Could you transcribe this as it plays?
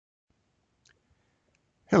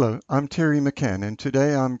Hello, I'm Terry McCann, and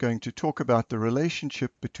today I'm going to talk about the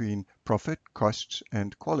relationship between profit, costs,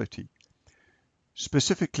 and quality.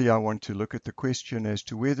 Specifically, I want to look at the question as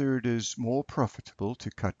to whether it is more profitable to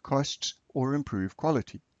cut costs or improve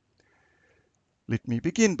quality. Let me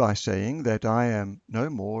begin by saying that I am no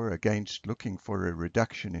more against looking for a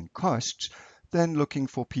reduction in costs than looking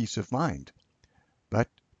for peace of mind. But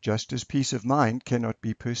just as peace of mind cannot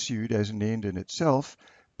be pursued as an end in itself,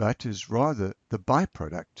 but is rather the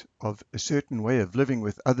byproduct of a certain way of living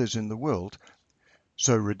with others in the world,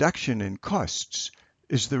 so reduction in costs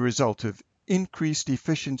is the result of increased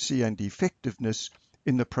efficiency and effectiveness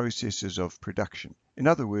in the processes of production. In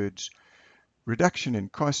other words, reduction in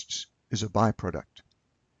costs is a byproduct.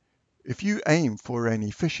 If you aim for an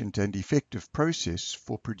efficient and effective process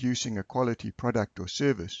for producing a quality product or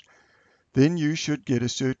service, then you should get a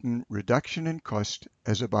certain reduction in cost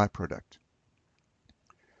as a byproduct.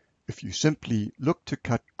 If you simply look to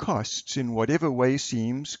cut costs in whatever way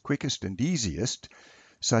seems quickest and easiest,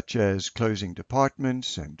 such as closing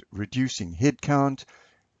departments and reducing headcount,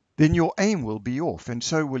 then your aim will be off and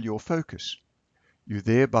so will your focus. You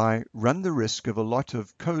thereby run the risk of a lot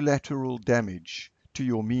of collateral damage to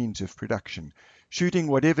your means of production, shooting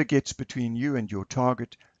whatever gets between you and your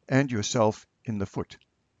target and yourself in the foot.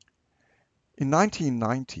 In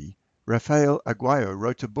 1990, Rafael Aguayo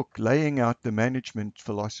wrote a book laying out the management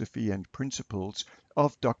philosophy and principles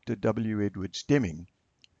of Dr. W. Edwards Deming.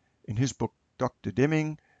 In his book, Dr.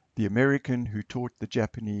 Deming, the American who taught the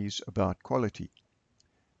Japanese about quality.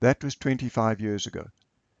 That was 25 years ago.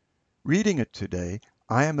 Reading it today,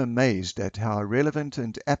 I am amazed at how relevant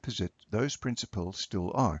and apposite those principles still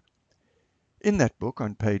are. In that book,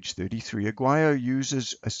 on page 33, Aguayo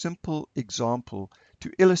uses a simple example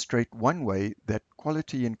to illustrate one way that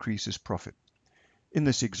quality increases profit. In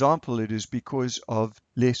this example, it is because of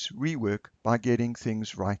less rework by getting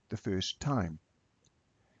things right the first time.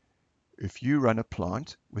 If you run a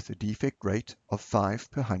plant with a defect rate of 5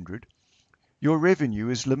 per 100, your revenue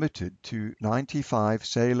is limited to 95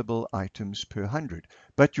 saleable items per 100,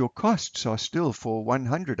 but your costs are still for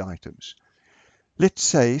 100 items. Let's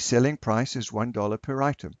say selling price is $1 per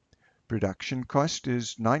item. Production cost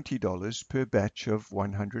is $90 per batch of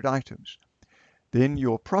 100 items. Then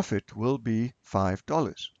your profit will be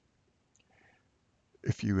 $5.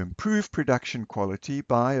 If you improve production quality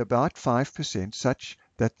by about 5% such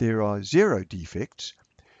that there are 0 defects,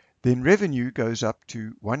 then revenue goes up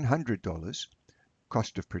to $100,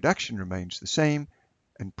 cost of production remains the same,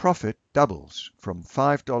 and profit doubles from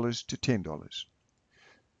 $5 to $10.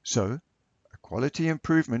 So, a quality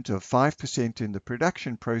improvement of 5% in the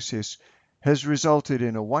production process has resulted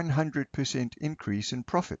in a 100% increase in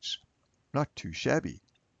profits. Not too shabby.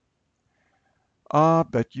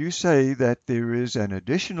 But you say that there is an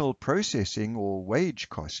additional processing or wage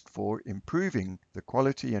cost for improving the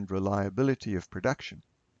quality and reliability of production.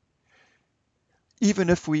 Even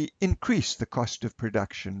if we increase the cost of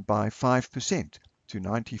production by 5% to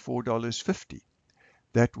 $94.50,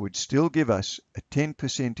 that would still give us a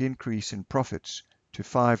 10% increase in profits to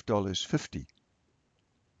 $5.50.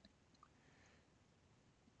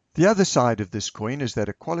 The other side of this coin is that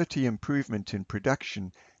a quality improvement in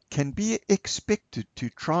production can be expected to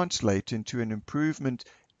translate into an improvement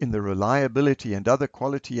in the reliability and other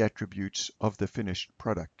quality attributes of the finished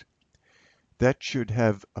product. That should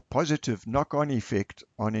have a positive knock-on effect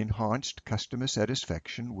on enhanced customer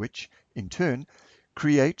satisfaction, which, in turn,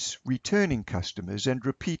 creates returning customers and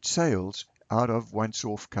repeat sales out of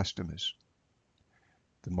once-off customers.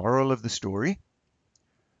 The moral of the story?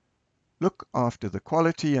 Look after the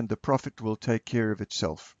quality and the profit will take care of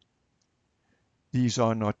itself. These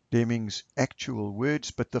are not Deming's actual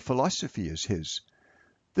words, but the philosophy is his.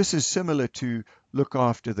 This is similar to look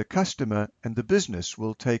after the customer and the business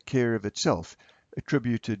will take care of itself,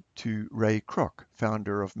 attributed to Ray Kroc,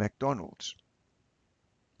 founder of McDonald's.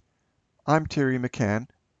 I'm Terry McCann.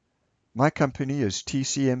 My company is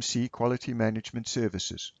TCMC Quality Management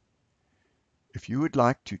Services. If you would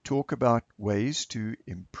like to talk about ways to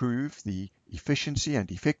improve the efficiency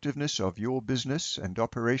and effectiveness of your business and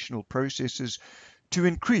operational processes to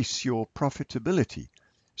increase your profitability,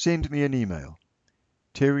 send me an email,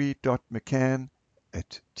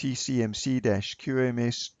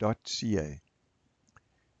 terry.mccann@tcmc-qms.ca.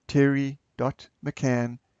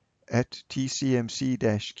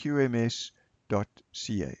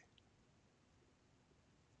 terry.mccann@tcmc-qms.ca.